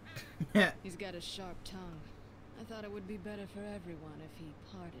man. He's got a sharp tongue. I thought it would be better for everyone if he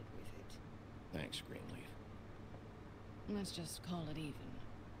parted with it. Thanks, Greenleaf. Let's just call it even.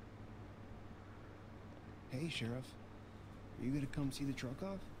 Hey, Sheriff. Are you gonna come see the truck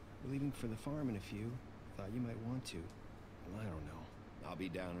off? We're leaving for the farm in a few. Thought you might want to. Well, I don't know. I'll be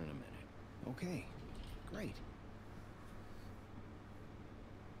down in a minute. Okay. Great.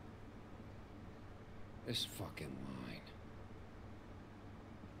 This fucking line.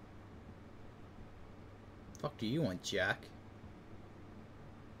 Fuck do you want, Jack?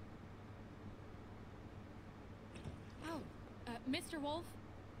 Oh, Mr. Wolf,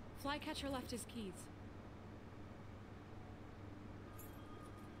 Flycatcher left his keys.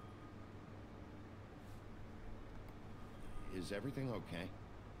 Is everything okay?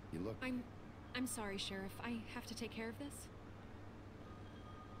 You look... I'm sorry, Sheriff. I have to take care of this.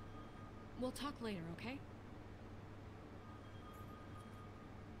 We'll talk later, okay?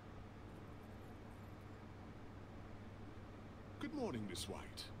 Good morning, Miss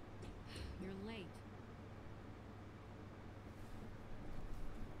White. You're late.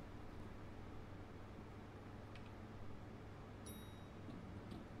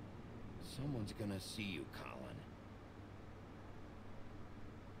 Someone's gonna see you, Colin.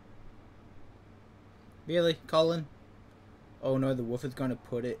 Really, Colin? Oh no, the wolf is gonna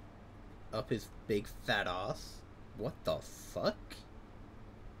put it up his big fat ass? What the fuck?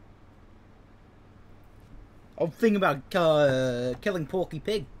 I'm thinking about killing Porky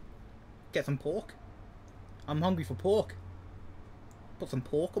Pig. Get some pork. I'm hungry for pork. Put some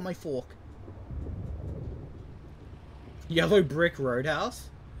pork on my fork. Yellow Brick Roadhouse?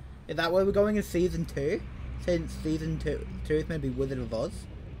 Is that where we're going in season 2? since season 2 is maybe Wizard of Oz.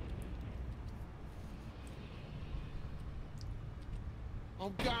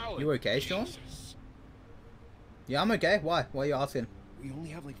 I'm going. You okay, Sean? Yeah, I'm okay. Why? Why are you asking? We only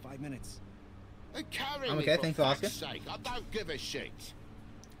have like 5 minutes. Hey, carry I'm me, okay, for thanks for asking. fuck's sake. I don't give a shit.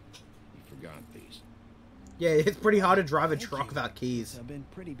 You forgot these. Yeah, it's pretty hard to drive a truck without keys. I've been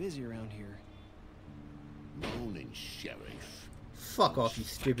pretty busy around here. Morning, Sheriff. Fuck off, you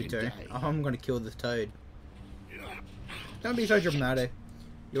stupid toad. I'm gonna kill this toad. Don't be so dramatic.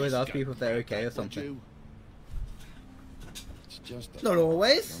 You always ask people if they're okay or something. It's just Not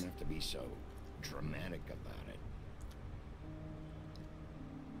always. You don't have to be so dramatic about it.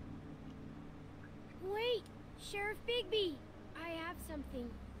 Wait, Sheriff Bigby, I have something.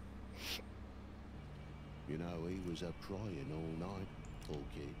 You know, he was up crying all night, poor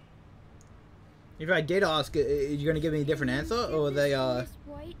kid. If I did ask, are you gonna give me a different answer, or are they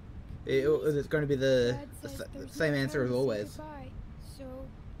is it going to be the same answer as always? So,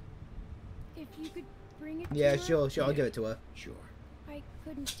 if you could bring it Yeah, to her? sure, I'll give it to her. Sure. I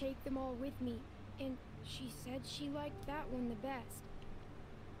couldn't take them all with me, and she said she liked that one the best.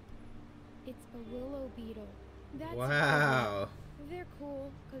 It's a willow beetle. That's Wow. They're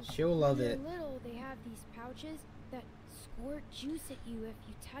cool, because She'll love when it. they're little, they have these pouches that squirt juice at you if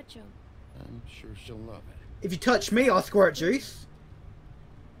you touch them. I'm sure she'll love it. If you touch me, I'll squirt juice.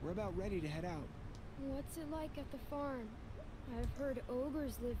 We're about ready to head out. What's it like at the farm? I've heard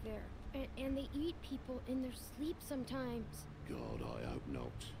ogres live there, and they eat people in their sleep sometimes. God, I hope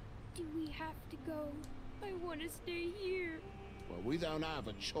not. Do we have to go? I want to stay here. Well, we don't have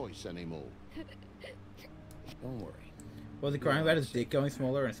a choice anymore. Don't worry. Was he crying about his dick going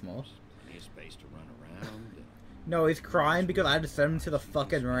smaller and smaller? Plenty of space to run around. No, he's crying because I had to send him to the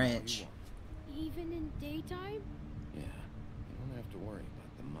fucking ranch. Even in daytime? Yeah, you don't have to worry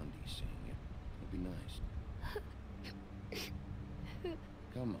about the Mundy seeing you. It'll be nice.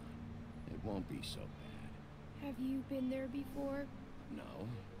 Come on, it won't be so bad. Have you been there before? No,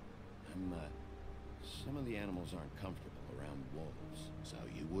 some of the animals aren't comfortable around wolves, so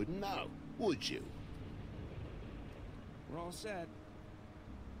you wouldn't know, would you? We're all set.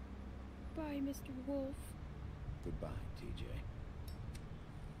 Bye, Mr. Wolf. Goodbye, TJ.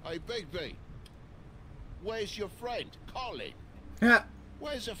 Hey, Bigby. Where's your friend, Colin?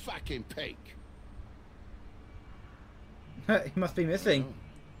 Where's the fucking pig? He must be missing.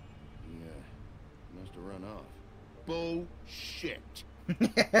 Yeah, must have run off. Bullshit.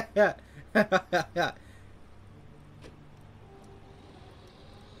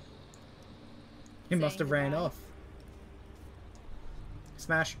 He must have ran off.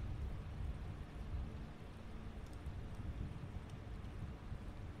 Smash.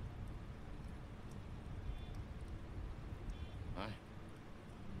 Hi.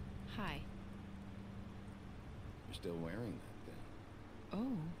 Hi. You're still wearing that thing.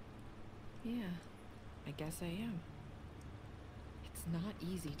 Oh. Yeah. I guess I am. It's not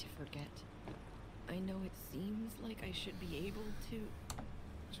easy to forget. I know it seems like I should be able to...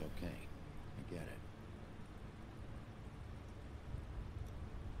 It's okay. I get it.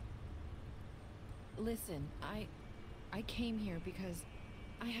 Listen, I came here because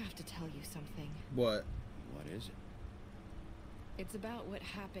I have to tell you something. What? What is it? It's about what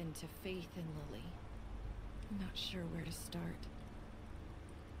happened to Faith and Lily. I'm not sure where to start.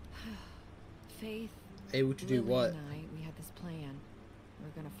 Faith, Able to do Lily what? and I, we had this plan.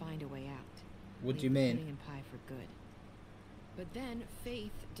 We're gonna find a way out. What do you Leave the mean? Pudding and Pie for good. But then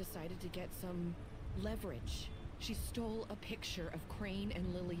Faith decided to get some leverage. She stole a picture of Crane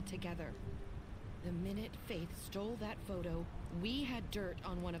and Lily together. The minute Faith stole that photo, we had dirt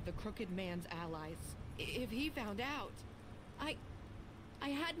on one of the Crooked Man's allies. If he found out, I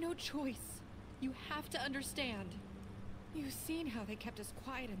had no choice. You have to understand. You've seen how they kept us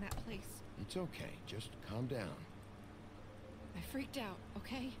quiet in that place. It's okay. Just calm down. I freaked out,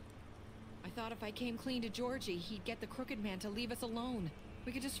 okay? I thought if I came clean to Georgie, he'd get the Crooked Man to leave us alone.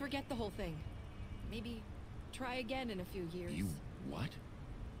 We could just forget the whole thing. Maybe try again in a few years. You what?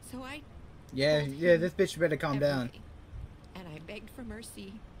 So I... Yeah, this bitch better calm down. And I begged for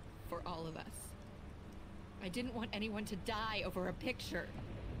mercy for all of us. I didn't want anyone to die over a picture.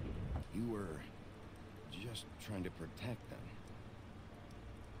 You were just trying to protect them.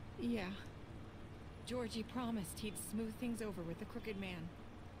 Yeah. Georgie promised he'd smooth things over with the Crooked Man.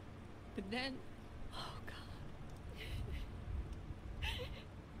 But then... Oh, God.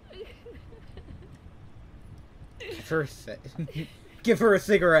 Give her give her a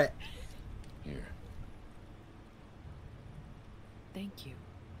cigarette. Here. Thank you.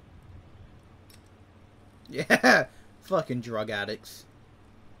 Yeah, fucking drug addicts.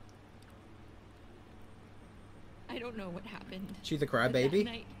 I don't know what happened. She's a but that crybaby.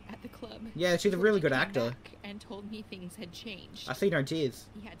 night at the club, Yeah, she's a really Georgie good came actor. back and told me things had changed. I see no tears.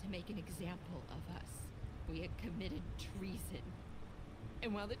 He had to make an example of us. We had committed treason.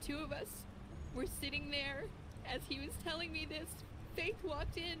 And while the two of us were sitting there, as he was telling me this, Faith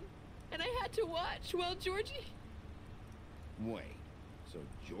walked in, and I had to watch while Georgie... Wait, so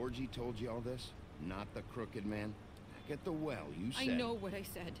Georgie told you all this? Not the crooked man? Back at the well, you said... I know what I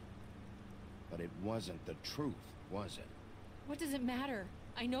said. But it wasn't the truth, was it? What does it matter?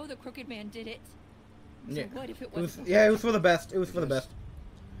 I know the crooked man did it. So Yeah. what if it It was, wasn't? yeah, it was for the best. It was for the best.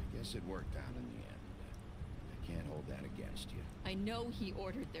 I guess it worked out in the end. I can't hold that against you. I know he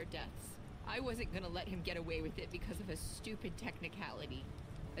ordered their deaths. I wasn't gonna let him get away with it because of a stupid technicality.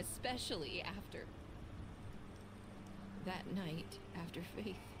 Especially after... that night, after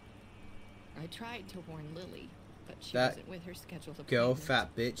Faith. I tried to warn Lily, but she That wasn't with her scheduled girl, appointment.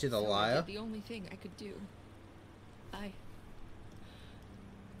 fat bitch, is a So I liar. did the only thing I could do.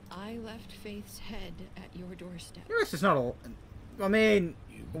 I left Faith's head at your doorstep. This is not a... I mean,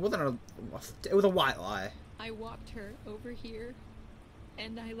 it wasn't a... It was a white lie. I walked her over here,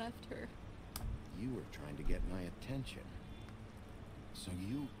 and I left her. You were trying to get my attention. So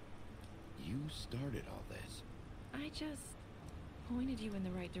you started all this. I just pointed you in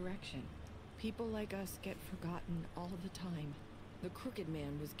the right direction. People like us get forgotten all the time. The crooked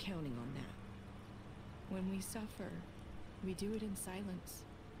man was counting on that. When we suffer, we do it in silence.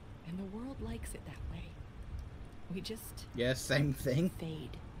 And the world likes it that way. We just... Yeah, same thing.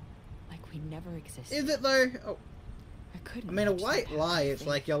 Fade. Like we never existed. Is it though? Oh. I couldn't. I mean, a match white that lie, power it's of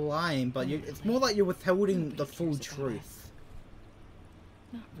like you're lying, but you, it's more like you're withholding the full truth.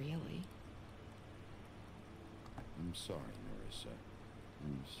 Not really. I'm sorry, Nerissa.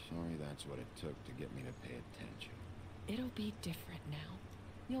 I'm sorry that's what it took to get me to pay attention. It'll be different now.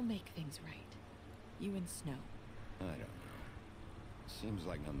 You'll make things right. You and Snow. I don't know. Seems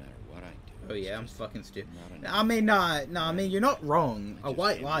like no matter what I do... Oh yeah, I'm fucking stupid. not enough. I mean, nah, I mean, you're not wrong. A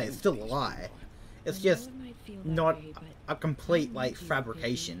white lie is still a lie. It's just not a complete, like,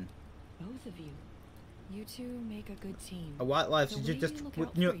 fabrication. Both of you. You two make a good team. A white lie is So just look out you're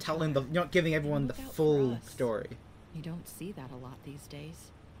for not each telling other. the, you're not giving everyone the look out for full us. story. You don't see that a lot these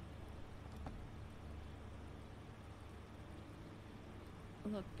days.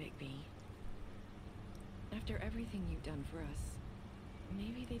 Look, Bigby. After everything you've done for us,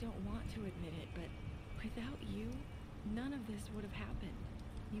 maybe they don't want to admit it, but without you, none of this would have happened.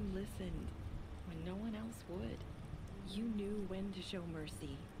 You listened when no one else would. You knew when to show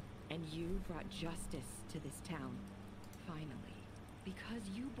mercy, and you brought justice to this town. Finally. Because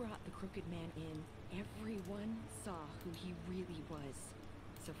you brought the crooked man in, everyone saw who he really was.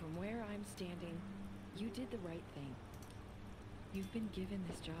 So from where I'm standing, you did the right thing. You've been given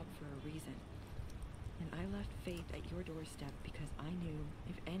this job for a reason. And I left Faith at your doorstep because I knew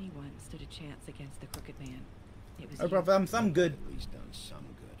if anyone stood a chance against the crooked man, it was Oh, you. brother, I'm some good. At least done some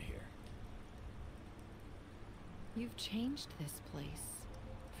good here. You've changed this place.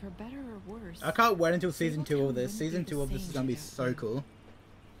 For better or worse. I can't wait until season 2 of this. wouldn't Season be 2 the of this same is gonna be without so you. cool.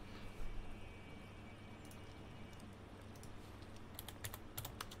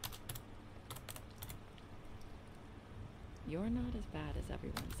 You're not as bad as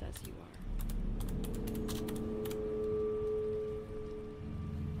everyone says you are.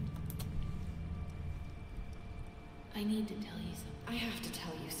 I need to tell you something. I have to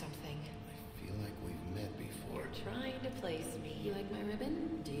tell you something. I feel like we've met before. You're trying to place me. You like my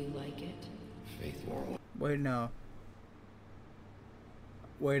ribbon? Do you like it? Faith wore one. Wait, no.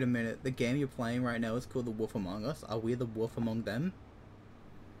 Wait a minute. The game you're playing right now is called The Wolf Among Us. Are we the wolf among them?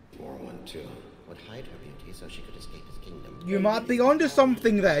 Wore one too. Would hide her beauty so she could escape his kingdom. You might be onto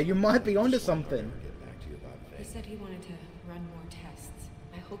something there. You might be onto something. He said he wanted to run more tests.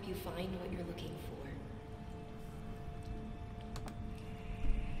 I hope you find what you're looking for.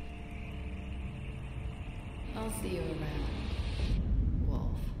 I'll see you around,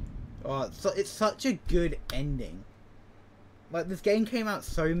 Wolf. Oh, so it's such a good ending. Like, this game came out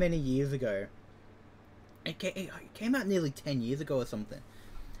so many years ago. It came out nearly 10 years ago or something.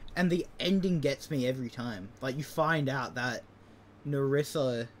 And the ending gets me every time. Like, you find out that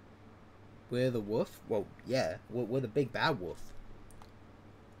Nerissa, we're the wolf. Well, yeah, we're the big bad wolf.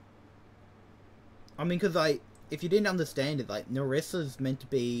 I mean, because, like, if you didn't understand it, like, Nerissa's meant to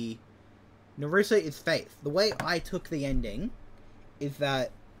be... Nerissa is Faith. The way I took the ending is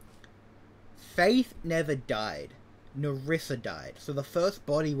that Faith never died. Nerissa died. So the first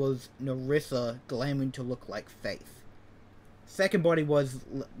body was Nerissa glamoring to look like Faith. Second body was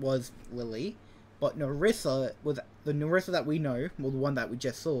Lily, but Nerissa was the Nerissa that we know, well, the one that we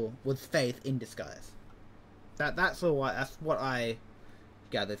just saw, was Faith in disguise. That's what I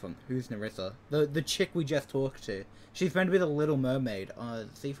gathered from who's Nerissa. The chick we just talked to. She's meant to be the Little Mermaid.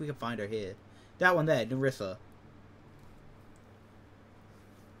 See if we can find her here. That one there, Nerissa.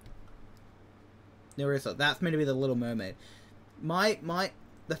 Nerissa, that's meant to be the Little Mermaid.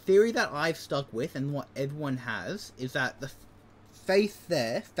 The theory that I've stuck with and what everyone has is that the Faith,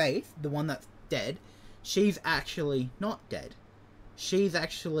 the one that's dead, she's actually not dead. She's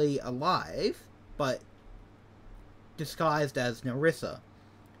actually alive, but disguised as Nerissa.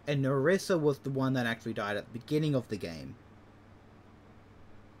 And Nerissa was the one that actually died at the beginning of the game.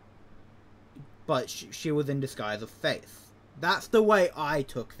 But she was in disguise of Faith. That's the way I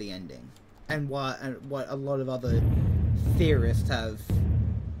took the ending. And what a lot of other theorists have,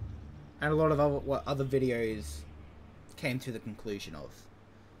 and a lot of what other videos came to the conclusion of.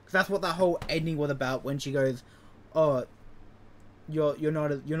 Because that's what that whole ending was about, when she goes, "Oh, you're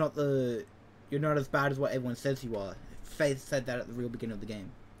not as bad as what everyone says you are." Faith said that at the real beginning of the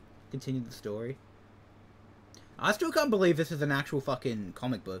game. Continue the story. I still can't believe this is an actual fucking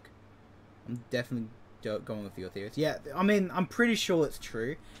comic book. I'm definitely going with your theories. Yeah, I mean, I'm pretty sure it's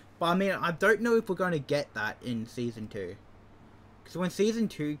true. But I mean, I don't know if we're going to get that in Season 2. Because when Season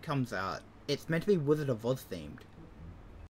 2 comes out, it's meant to be Wizard of Oz themed.